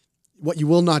 what you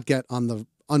will not get on the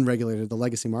unregulated, the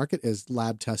legacy market, is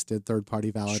lab tested, third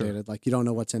party validated. Sure. You don't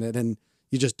know what's in it, and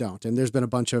you just don't. And there's been a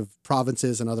bunch of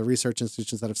provinces and other research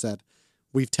institutions that have said,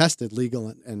 we've tested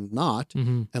legal and not,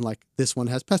 and this one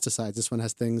has pesticides, this one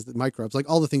has things, microbes,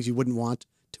 all the things you wouldn't want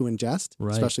to ingest,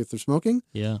 especially if they're smoking.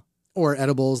 Yeah. Or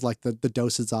edibles, the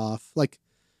dose is off.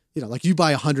 You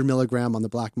buy 100 milligram on the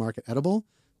black market edible,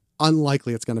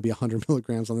 unlikely it's going to be 100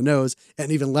 milligrams on the nose,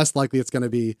 and even less likely it's going to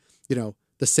be,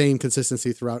 the same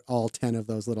consistency throughout all 10 of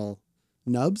those little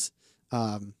nubs.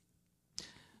 I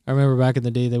remember back in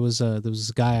the day, there was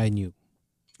this guy I knew.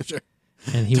 Sure.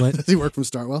 And he went. Does he work from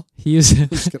Startwell? He used.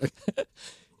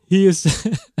 he used.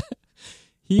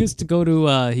 He used to go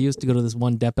to this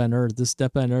one depanneur. This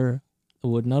depanneur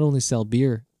would not only sell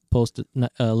beer post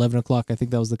 11 o'clock. I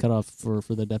think that was the cutoff for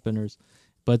the depanneurs,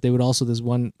 but they would also, this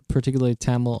one particularly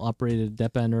Tamil operated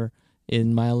depanneur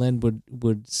in Mile End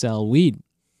would sell weed,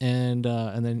 and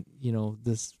then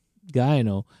this guy I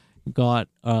know got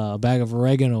a bag of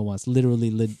oregano once.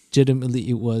 Legitimately,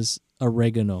 it was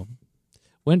oregano.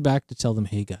 Went back to tell them,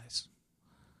 hey guys,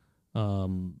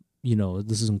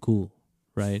 this isn't cool,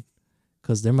 right?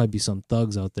 Because there might be some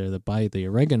thugs out there that buy the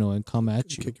oregano and come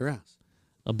at you. Kick your ass.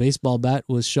 A baseball bat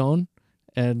was shown,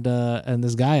 and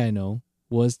this guy I know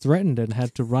was threatened and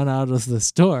had to run out of the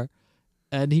store,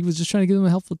 and he was just trying to give them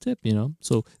a helpful tip,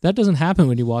 So that doesn't happen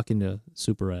when you walk into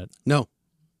Super Ed. No,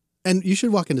 and you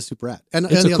should walk into Super Ed. And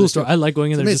it's a cool store. I like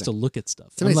going in there amazing. Just to look at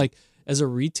stuff. I'm like, as a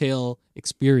retail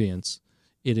experience,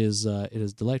 it is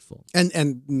delightful.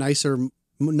 And nicer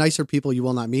people you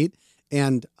will not meet,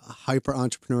 and hyper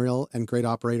entrepreneurial and great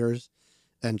operators,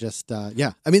 and just I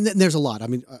mean, there's a lot. I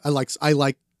mean, I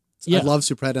love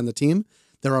Super Ed and the team.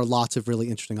 There are lots of really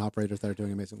interesting operators that are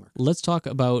doing amazing work. Let's talk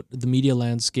about the media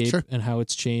landscape Sure. and how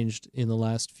it's changed in the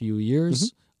last few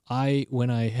years. Mm-hmm.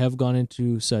 When I have gone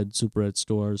into said Super Ed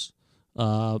stores,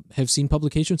 have seen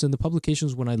publications, and the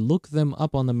publications, when I look them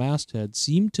up on the masthead,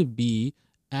 seem to be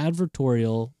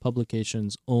advertorial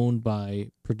publications owned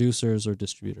by producers or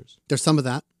distributors. There's some of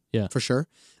that, yeah, for sure.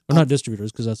 Or not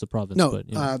distributors, because that's the province. No, but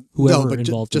whoever but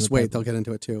involved. Just wait, they'll get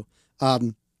into it too.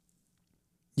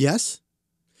 Yes,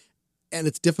 and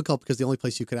it's difficult because the only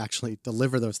place you could actually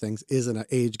deliver those things is in an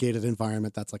age-gated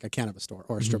environment that's like a cannabis store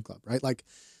or a strip club, right? Like,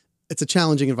 it's a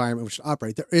challenging environment which to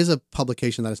operate. There is a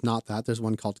publication that is not that. There's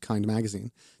one called Kind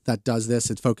Magazine that does this.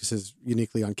 It focuses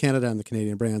uniquely on Canada and the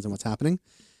Canadian brands and what's happening.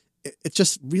 It's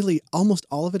just really, almost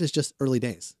all of it is just early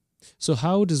days. So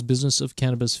how does Business of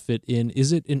Cannabis fit in?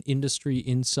 Is it an industry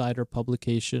insider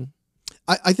publication?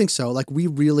 I think so. Like, we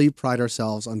really pride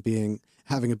ourselves on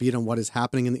having a beat on what is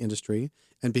happening in the industry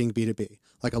and being B2B.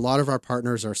 Like, a lot of our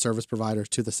partners are service providers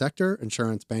to the sector,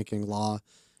 insurance, banking, law.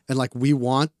 And like, we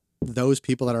want those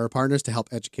people that are our partners to help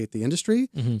educate the industry.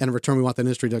 Mm-hmm. And in return, we want the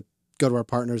industry to go to our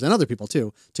partners and other people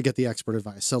too, to get the expert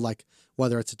advice. So like,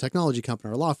 whether it's a technology company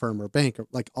or a law firm or bank, or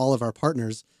like, all of our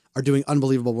partners are doing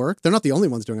unbelievable work. They're not the only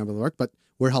ones doing unbelievable work, but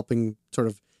we're helping sort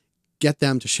of get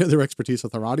them to share their expertise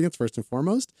with our audience first and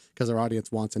foremost, because our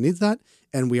audience wants and needs that.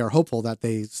 And we are hopeful that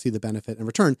they see the benefit in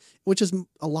return, which is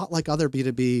a lot like other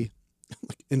B2B,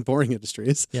 like in boring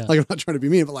industries. Yeah. Like, I'm not trying to be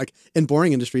mean, but like in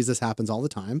boring industries, this happens all the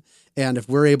time. And if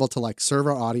we're able to like serve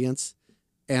our audience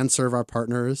and serve our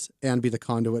partners and be the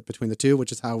conduit between the two,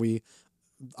 which is how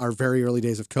our very early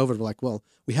days of COVID, we're like, well,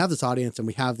 we have this audience and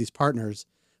we have these partners.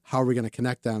 How are we going to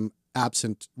connect them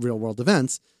absent real world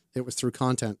events? It was through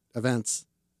content, events,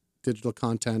 digital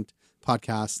content,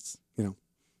 podcasts,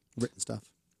 written stuff.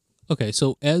 Okay,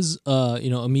 so as a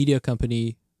media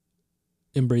company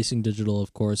embracing digital,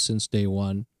 of course, since day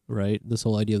one, right? This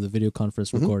whole idea of the video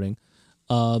conference recording.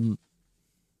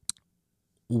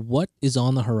 What is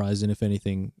on the horizon, if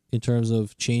anything, in terms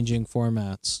of changing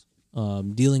formats,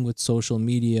 dealing with social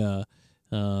media,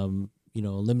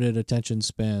 limited attention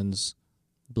spans,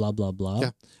 blah, blah, blah.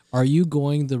 Yeah. Are you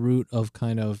going the route of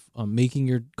kind of making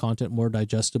your content more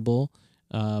digestible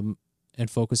and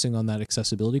focusing on that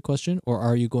accessibility question? Or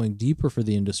are you going deeper for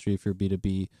the industry if you're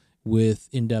B2B with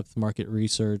in-depth market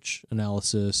research,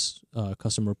 analysis,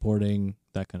 custom reporting,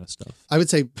 that kind of stuff? I would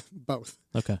say both.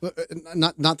 Okay.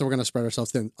 Not that we're going to spread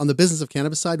ourselves thin. On the business of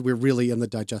cannabis side, we're really in the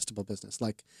digestible business.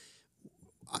 Like,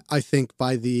 I think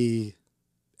by the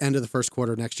end of the first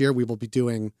quarter next year, we will be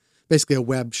doing basically a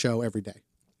web show every day.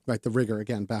 Right, the rigor,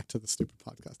 again, back to the stupid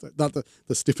podcast. Not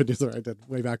the stupid newsletter I did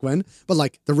way back when, but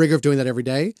like the rigor of doing that every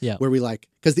day, where we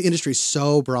because the industry is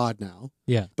so broad now.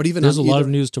 Yeah. But even there's a lot of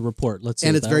news to report. Let's say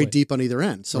and it's very way. deep on either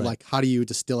end. So Right. like, how do you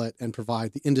distill it and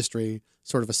provide the industry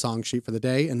sort of a song sheet for the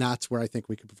day? And that's where I think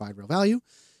we could provide real value.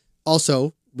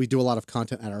 Also, we do a lot of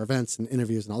content at our events and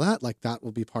interviews and all that. Like, that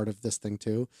will be part of this thing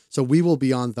too. So we will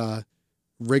be on the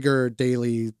rigor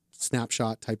daily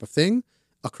snapshot type of thing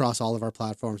across all of our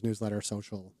platforms, newsletter,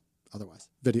 social, otherwise,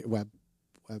 video, web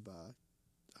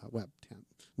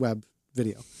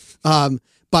video.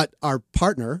 But our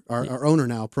partner, our owner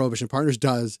now, Prohibition Partners,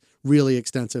 does really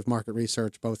extensive market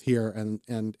research both here and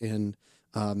in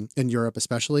in Europe,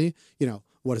 especially. You know,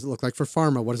 what does it look like for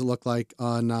pharma? What does it look like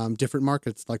on different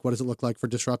markets? Like, what does it look like for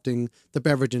disrupting the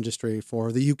beverage industry,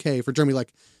 for the UK, for Germany?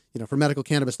 Like, you know, for medical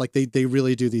cannabis, like they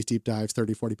really do these deep dives,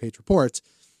 30, 40-page reports,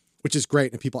 which is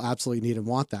great. And people absolutely need and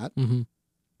want that. Mm-hmm.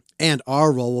 And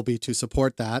our role will be to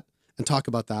support that and talk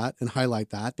about that and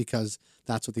highlight that, because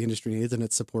that's what the industry needs, and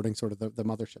it's supporting sort of the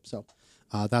mothership. So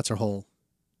that's our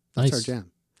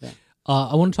jam. Yeah.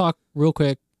 I want to talk real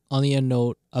quick on the end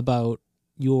note about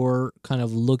your kind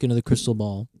of look into the crystal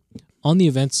ball on the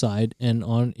event side and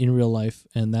on in real life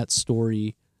and that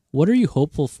story. What are you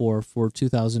hopeful for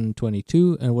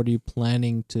 2022, and what are you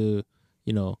planning to,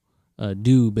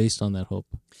 do based on that hope?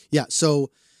 Yeah.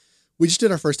 So we just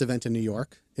did our first event in New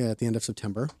York at the end of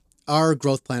September. Our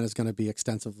growth plan is going to be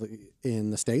extensively in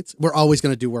the States. We're always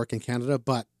going to do work in Canada,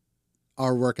 but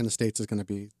our work in the States is going to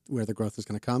be where the growth is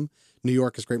going to come. New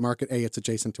York is a great market. It's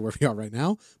adjacent to where we are right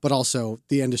now, but also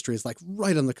the industry is like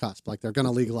right on the cusp. Like they're going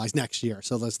to legalize next year.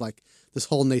 So there's like this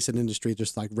whole nascent industry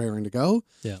just like raring to go.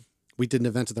 Yeah. We did an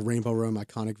event at the Rainbow Room,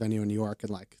 iconic venue in New York,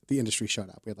 and like the industry showed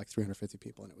up. We had like 350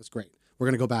 people and it was great. We're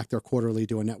going to go back there quarterly,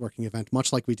 do a networking event,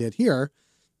 much like we did here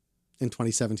in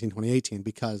 2017, 2018,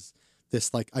 because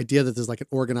this like idea that there's like an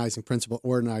organizing principle,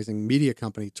 organizing media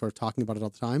company sort of talking about it all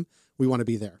the time. We want to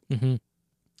be there. Mm-hmm.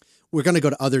 We're going to go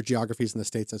to other geographies in the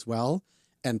States as well,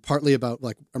 and partly about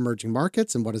like emerging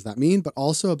markets and what does that mean, but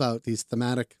also about these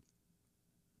thematic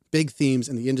big themes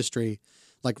in the industry.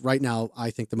 Like right now, I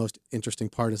think the most interesting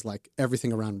part is like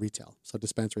everything around retail. So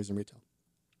dispensaries and retail,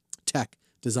 tech,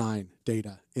 design,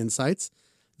 data, insights.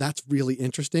 That's really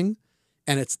interesting,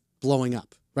 and it's blowing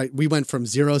up, right? We went from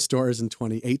 0 stores in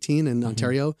 2018 in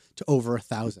Ontario to over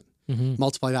 1,000. Mm-hmm.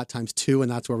 Multiply that times 2,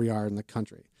 and that's where we are in the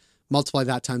country. Multiply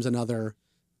that times another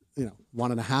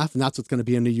 1.5, and that's what's going to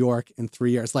be in New York in 3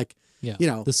 years. Like,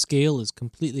 the scale is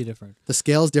completely different. The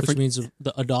scale is different. Which means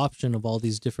the adoption of all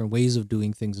these different ways of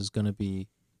doing things is going to be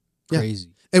crazy.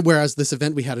 Yeah. And whereas this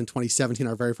event we had in 2017,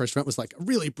 our very first event, was like a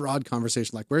really broad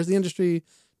conversation, like where's the industry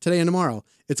today and tomorrow?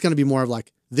 It's going to be more of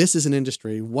like, this is an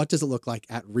industry. What does it look like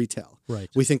at retail? Right.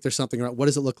 We think there's something around, what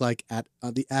does it look like at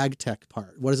the ag tech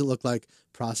part? What does it look like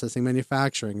processing,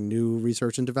 manufacturing, new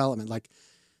research and development? Like,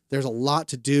 there's a lot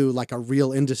to do, like a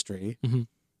real industry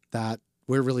that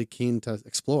we're really keen to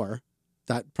explore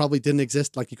that probably didn't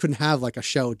exist. Like you couldn't have like a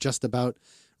show just about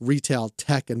retail,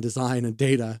 tech, and design and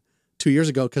data 2 years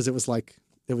ago because it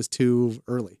was too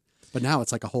early. But now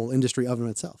it's like a whole industry of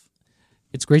itself.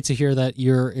 It's great to hear that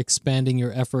you're expanding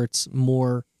your efforts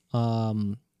more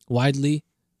widely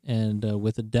and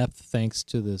with a depth thanks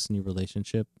to this new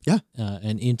relationship. Yeah.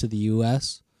 And into the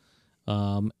U.S.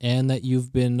 And that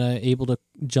you've been able to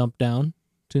jump down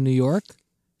to New York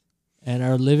and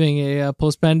are living a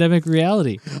post-pandemic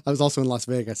reality. I was also in Las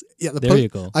Vegas. Yeah, there you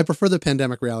go. I prefer the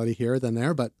pandemic reality here than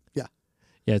there, but yeah.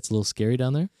 Yeah, it's a little scary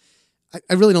down there.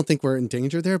 I really don't think we're in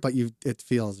danger there, but it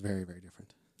feels very, very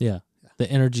different. Yeah. The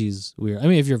energy's weird. I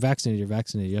mean, if you're vaccinated, you're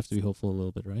vaccinated. You have to be hopeful a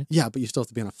little bit, right? Yeah, but you still have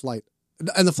to be on a flight.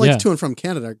 And the flights to and from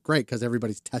Canada are great because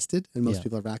everybody's tested and most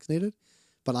people are vaccinated.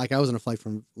 But like I was on a flight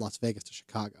from Las Vegas to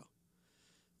Chicago,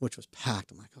 which was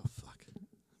packed. I'm like, oh, fuck.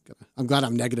 I'm glad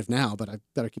I'm negative now, but I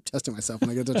better keep testing myself when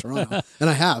I get to Toronto. And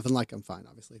I have, and like I'm fine,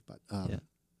 obviously. But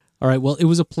All right. Well, it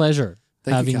was a pleasure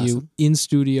having you in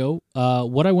studio.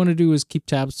 What I want to do is keep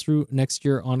tabs through next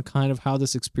year on kind of how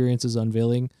this experience is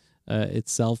unveiling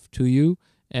itself to you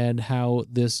and how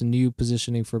this new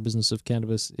positioning for Business of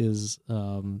Cannabis is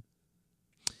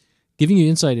giving you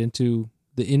insight into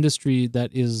the industry that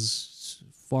is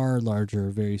far larger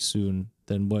very soon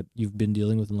than what you've been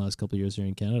dealing with in the last couple of years here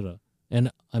in Canada. And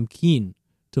I'm keen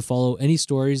to follow any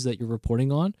stories that you're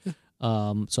reporting on.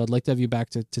 So I'd like to have you back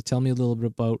to tell me a little bit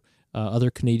about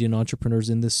other Canadian entrepreneurs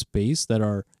in this space that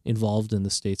are involved in the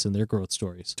States and their growth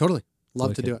stories. Totally.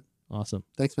 Love to do it. Awesome.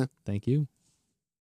 Thanks, man. Thank you.